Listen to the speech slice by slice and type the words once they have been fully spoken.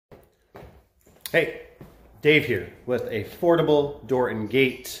Hey, Dave here with Affordable Door and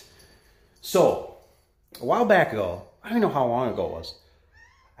Gate. So, a while back ago, I don't know how long ago it was,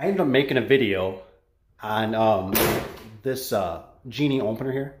 I ended up making a video on this Genie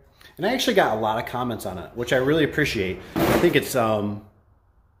opener here. And I actually got a lot of comments on it, which I really appreciate. I think it's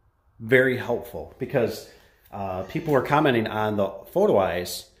very helpful because people were commenting on the photo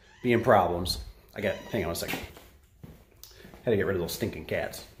eyes being problems. Hang on a second. Had to get rid of those stinking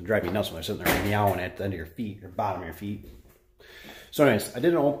cats. They drive me nuts when they're sitting there meowing at the end of your feet or bottom of your feet. So anyways, I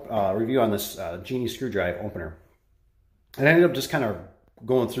did a review on this Genie screwdriver opener. And I ended up just kind of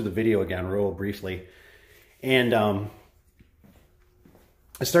going through the video again real briefly. And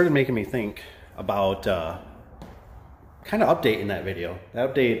it started making me think about kind of updating that video.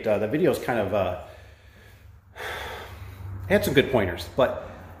 That video is kind of had some good pointers, but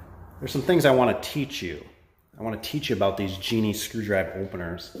there's some things I want to teach you. I want to teach you about these Genie screwdriver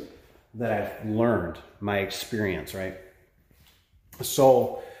openers that I've learned, my experience, right?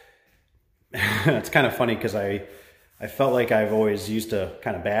 So it's kind of funny because I felt like I've always used to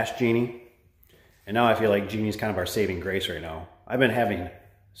kind of bash Genie, and now I feel like Genie's kind of our saving grace right now. I've been having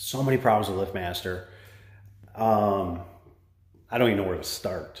so many problems with LiftMaster. I don't even know where to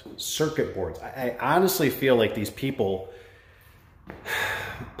start. Circuit boards. I honestly feel like these people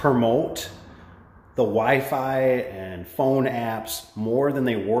promote the Wi-Fi and phone apps more than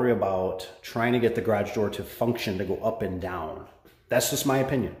they worry about trying to get the garage door to function, to go up and down. That's just my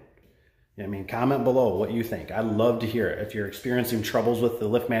opinion. You know what I mean? Comment below what you think. I'd love to hear it. If you're experiencing troubles with the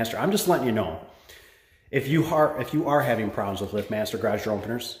LiftMaster, I'm just letting you know. If you are having problems with LiftMaster garage door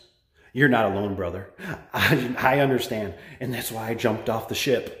openers, you're not alone, brother. I understand. And that's why I jumped off the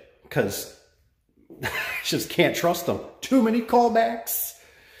ship, because I just can't trust them. Too many callbacks.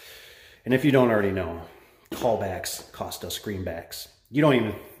 And if you don't already know, callbacks cost us greenbacks. I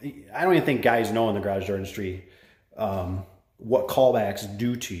don't even think guys know in the garage door industry what callbacks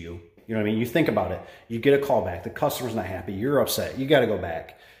do to you. You know what I mean? You think about it. You get a callback. The customer's not happy. You're upset. You got to go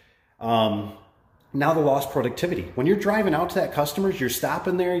back. Now the lost productivity. When you're driving out to that customer, you're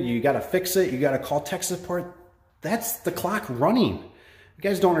stopping there. You got to fix it. You got to call tech support. That's the clock running. You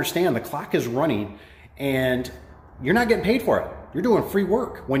guys don't understand. The clock is running, and you're not getting paid for it. You're doing free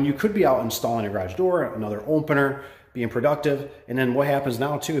work when you could be out installing a garage door, another opener, being productive. And then what happens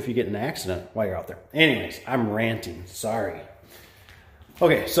now too if you get in an accident while you're out there? Anyways, I'm ranting. Sorry.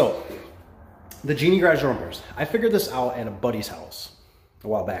 Okay, so the Genie garage door openers. I figured this out at a buddy's house a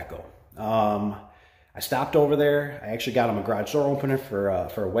while back ago. I stopped over there. I actually got him a garage door opener for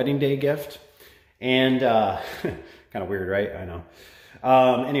a wedding day gift. And kind of weird, right? I know.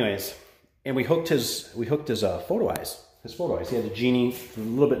 Anyways, and we hooked his photo eyes. His photo eyes. He had the Genie, a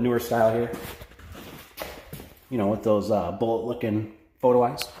little bit newer style here. You know, with those bullet-looking photo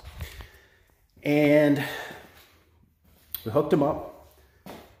eyes. And we hooked him up,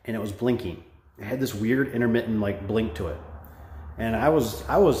 and it was blinking. It had this weird intermittent like blink to it. And I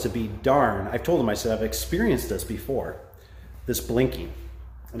was to be darned. I've told him, I said, I've experienced this before, this blinking.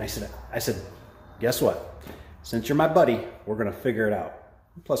 And I said, guess what? Since you're my buddy, we're gonna figure it out.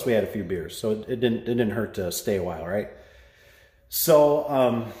 Plus we had a few beers, so it didn't hurt to stay a while, right?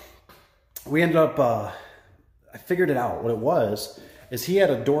 So we ended up, I figured it out. What it was is he had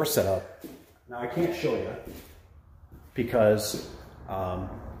a door set up. Now I can't show you because I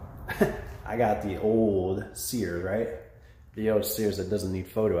got the old Sears, right? The old Sears that doesn't need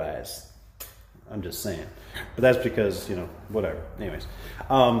photo eyes. I'm just saying. But that's because, you know, whatever. Anyways.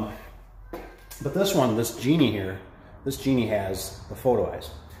 But this Genie here, this Genie has the photo eyes.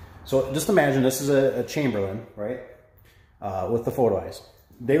 So just imagine this is a Chamberlain, right? With the photo eyes.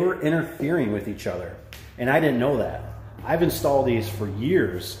 They were interfering with each other. And I didn't know that. I've installed these for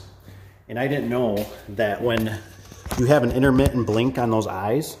years. And I didn't know that when you have an intermittent blink on those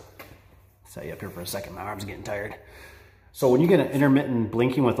eyes. I'll set you up here for a second. My arm's getting tired. So when you get an intermittent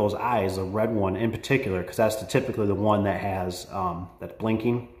blinking with those eyes, the red one in particular, because that's typically the one that has that's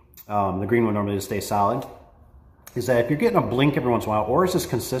blinking. The green one normally just stays solid. Is that if you're getting a blink every once in a while, or it's just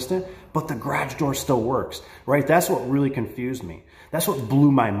consistent, but the garage door still works, right? That's what really confused me. That's what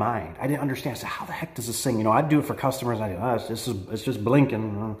blew my mind. I didn't understand. I said, how the heck does this thing, you know, I'd do it for customers. And I go, it's just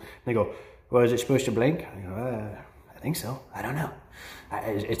blinking. They go, well, is it supposed to blink? I go, I think so. I don't know.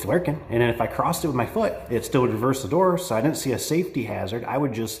 It's working. And then if I crossed it with my foot, it still would reverse the door. So I didn't see a safety hazard. I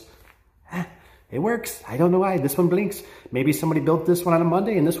would just, it works. I don't know why. This one blinks. Maybe somebody built this one on a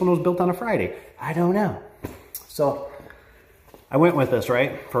Monday and this one was built on a Friday. I don't know. So I went with this,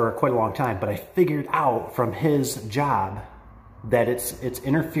 right, for quite a long time. But I figured out from his job that it's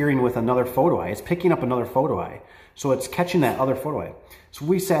interfering with another photo eye. It's picking up another photo eye. So it's catching that other photo eye. So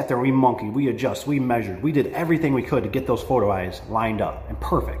we sat there, we monkeyed, we adjusted, we measured, we did everything we could to get those photo eyes lined up and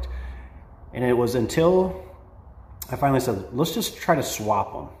perfect. And it was until I finally said, let's just try to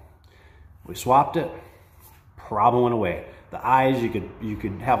swap them. We swapped it, problem went away. The eyes, you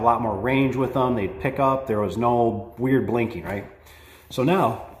could have a lot more range with them. They'd pick up, there was no weird blinking, right? So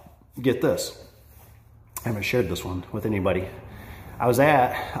now, get this. I haven't shared this one with anybody. I was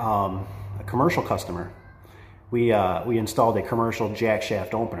at a commercial customer. We installed a commercial jack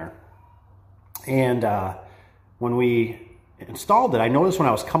shaft opener. And when we installed it, I noticed when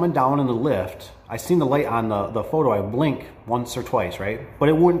I was coming down in the lift, I seen the light on the photo eye blink once or twice, right? But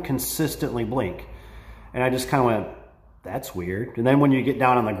it wouldn't consistently blink. And I just kind of went, that's weird. And then when you get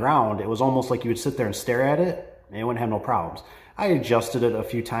down on the ground, it was almost like you would sit there and stare at it and it wouldn't have no problems. I adjusted it a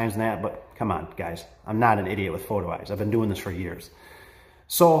few times and that, but come on, guys. I'm not an idiot with photo eyes. I've been doing this for years.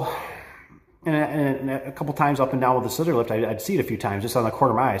 So, and a couple times up and down with the scissor lift, I'd see it a few times just on the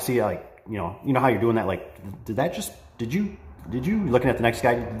corner of my eye. I see it like, you know how you're doing that, like, did you, looking at the next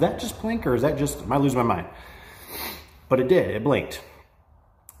guy, did that just blink or is that just, am I losing my mind? But it did, it blinked.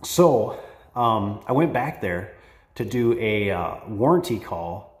 So, I went back there to do a warranty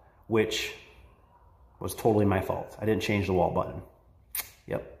call, which was totally my fault. I didn't change the wall button.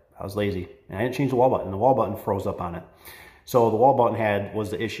 Yep, I was lazy. And I didn't change the wall button. The wall button froze up on it. So the wall button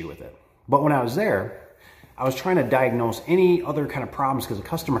was the issue with it. But when I was there, I was trying to diagnose any other kind of problems because the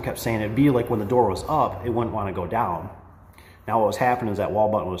customer kept saying it'd be like when the door was up, it wouldn't want to go down. Now what was happening is that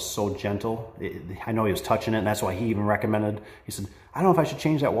wall button was so gentle. I know he was touching it, and that's why he even recommended. He said, I don't know if I should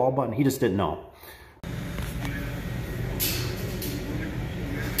change that wall button. He just didn't know.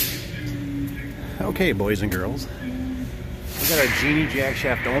 Okay, boys and girls, we got our Genie jack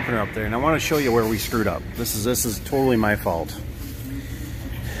shaft opener up there, and I want to show you where we screwed up. This is totally my fault.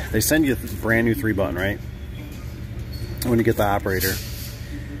 They send you a brand new 3-button, right? When you get the operator,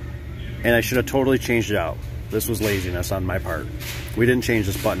 and I should have totally changed it out. This was laziness on my part. We didn't change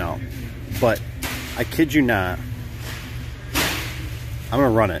this button out, but I kid you not, I'm gonna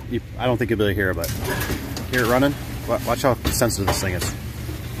run it. I don't think you'll be able to hear it, but hear it running. Watch how sensitive this thing is.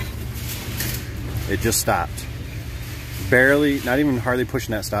 It just stopped. Barely, not even hardly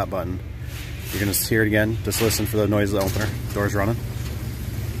pushing that stop button. You're gonna hear it again. Just listen for the noise of the opener. Door's running.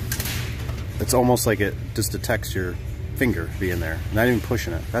 It's almost like it just detects your finger being there. Not even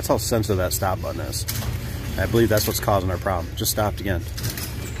pushing it. That's how sensitive that stop button is. I believe that's what's causing our problem. Just stopped again.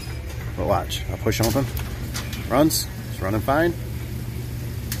 But watch, I'll push open. Runs, it's running fine.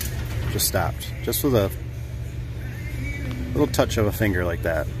 Just stopped. Just with a little touch of a finger like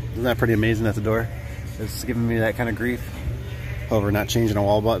that. Isn't that pretty amazing at the door? It's giving me that kind of grief over not changing a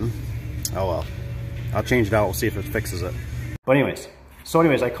wall button. Oh well. I'll change it out. We'll see if it fixes it. But anyways,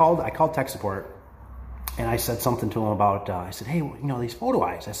 I called tech support and I said something to them about, I said, hey, these photo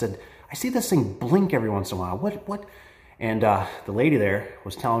eyes. I said, I see this thing blink every once in a while. What? And the lady there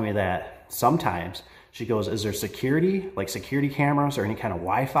was telling me that sometimes, she goes, is there security cameras or any kind of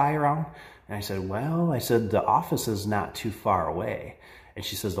Wi-Fi around? And I said, well, the office is not too far away. And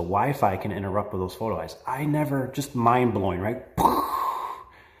she says the Wi-Fi can interrupt with those photo eyes. Just mind-blowing, right?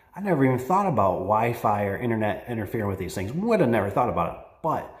 I never even thought about Wi-Fi or internet interfering with these things. Would have never thought about it.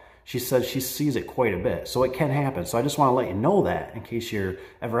 But she says she sees it quite a bit. So it can happen. So I just want to let you know that in case you're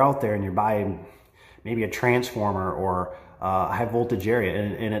ever out there and you're buying maybe a transformer or a high voltage area.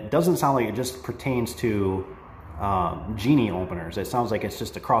 And it doesn't sound like it just pertains to Genie openers. It sounds like it's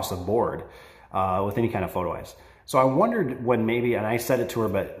just across the board with any kind of photo eyes. So I wondered when maybe, and I said it to her,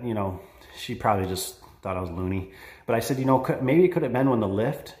 but she probably just thought I was loony. But I said, maybe it could have been when the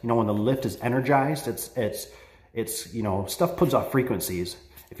lift, when the lift is energized, it's stuff puts off frequencies,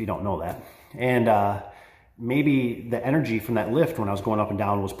 if you don't know that. And maybe the energy from that lift when I was going up and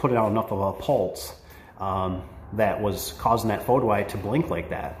down was putting out enough of a pulse that was causing that photo eye to blink like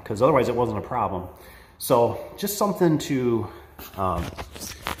that, because otherwise it wasn't a problem. So just something to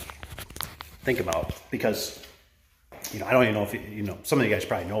think about, because I don't even know if some of you guys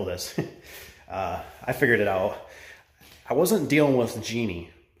probably know this. I figured it out. I wasn't dealing with Genie.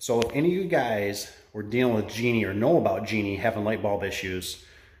 So if any of you guys were dealing with Genie or know about Genie having light bulb issues,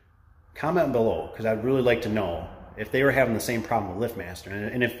 comment below, because I'd really like to know if they were having the same problem with LiftMaster.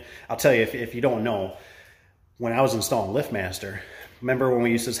 And if I'll tell you, if you don't know, when I was installing LiftMaster, remember when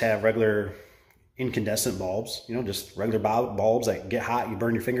we used to have regular incandescent bulbs, just regular bulbs that get hot, you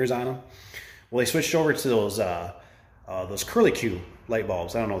burn your fingers on them? Well, they switched over to those curly cube light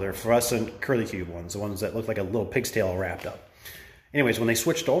bulbs. I don't know, they're fluorescent curly cube ones, the ones that look like a little pig's tail wrapped up. Anyways, when they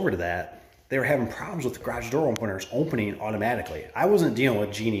switched over to that, they were having problems with the garage door openers opening automatically. I wasn't dealing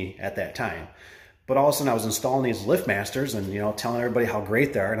with Genie at that time, But all of a sudden I was installing these LiftMasters and, you know, telling everybody how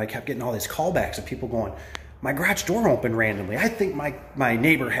great they are. And I kept getting all these callbacks of people going, my garage door opened randomly. I think my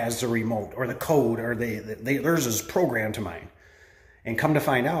neighbor has the remote or the code, or theirs is programmed to mine. And come to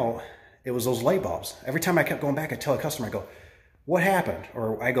find out, it was those light bulbs. Every time I kept going back, I'd tell a customer, I go, what happened?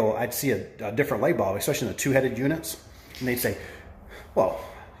 Or I'd see a different light bulb, especially in the two-headed units. And they'd say, well,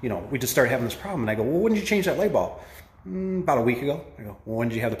 you know, we just started having this problem. And I go, well, when did you change that light bulb? About a week ago. I go, well, when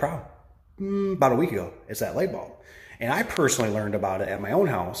did you have the problem? About a week ago. It's that light bulb. And I personally learned about it at my own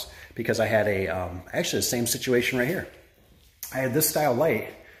house because I had actually the same situation right here. I had this style light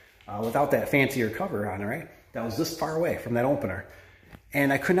without that fancier cover on it, right? That was this far away from that opener.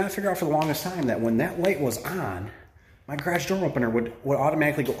 And I could not figure out for the longest time that when that light was on, my garage door opener would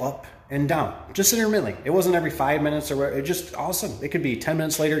automatically go up and down, just intermittently. It wasn't every 5 minutes or whatever. It just awesome. It could be 10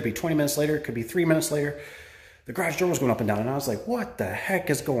 minutes later, it could be 20 minutes later, it could be 3 minutes later. The garage door was going up and down, and I was like, what the heck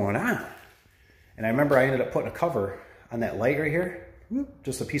is going on? And I remember I ended up putting a cover on that light right here,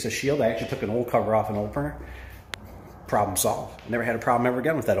 just a piece of shield. I actually took an old cover off an opener. Problem solved. I never had a problem ever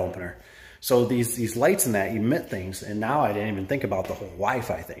again with that opener. So these lights and that emit things, and now I didn't even think about the whole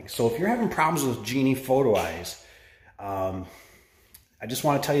Wi-Fi thing. So if you're having problems with Genie Photo Eyes, I just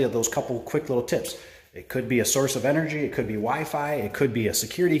want to tell you those couple quick little tips. It could be a source of energy, it could be Wi-Fi, it could be a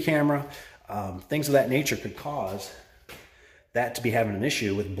security camera. Things of that nature could cause that to be having an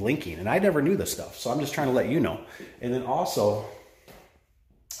issue with blinking. And I never knew this stuff, so I'm just trying to let you know. And then also,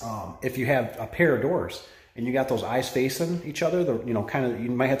 if you have a pair of doors and you got those eyes facing each other, you know, kind of, you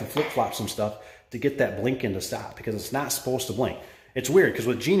might have to flip-flop some stuff to get that blinking to stop, because it's not supposed to blink. It's weird, because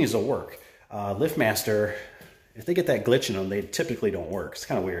with Genies it'll work. LiftMaster, if they get that glitch in them, they typically don't work. It's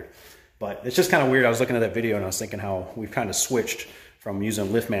kind of weird. But it's just kind of weird. I was looking at that video and I was thinking how we've kind of switched from using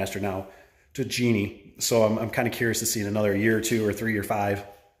LiftMaster now to Genie. So I'm kind of curious to see in another year or 2 or 3 or 5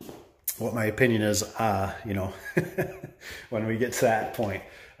 what my opinion is, you know, when we get to that point.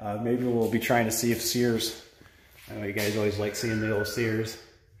 Maybe we'll be trying to see if Sears, I know you guys always like seeing the old Sears.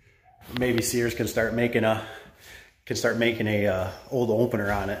 Maybe Sears can start making a old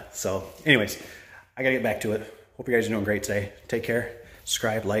opener on it. So anyways, I gotta get back to it. Hope you guys are doing great today. Take care.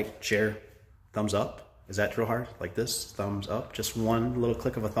 Subscribe, like, share, thumbs up. Is that real hard? Like this? Thumbs up. Just one little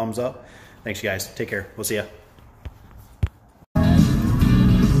click of a thumbs up. Thanks, you guys. Take care. We'll see ya.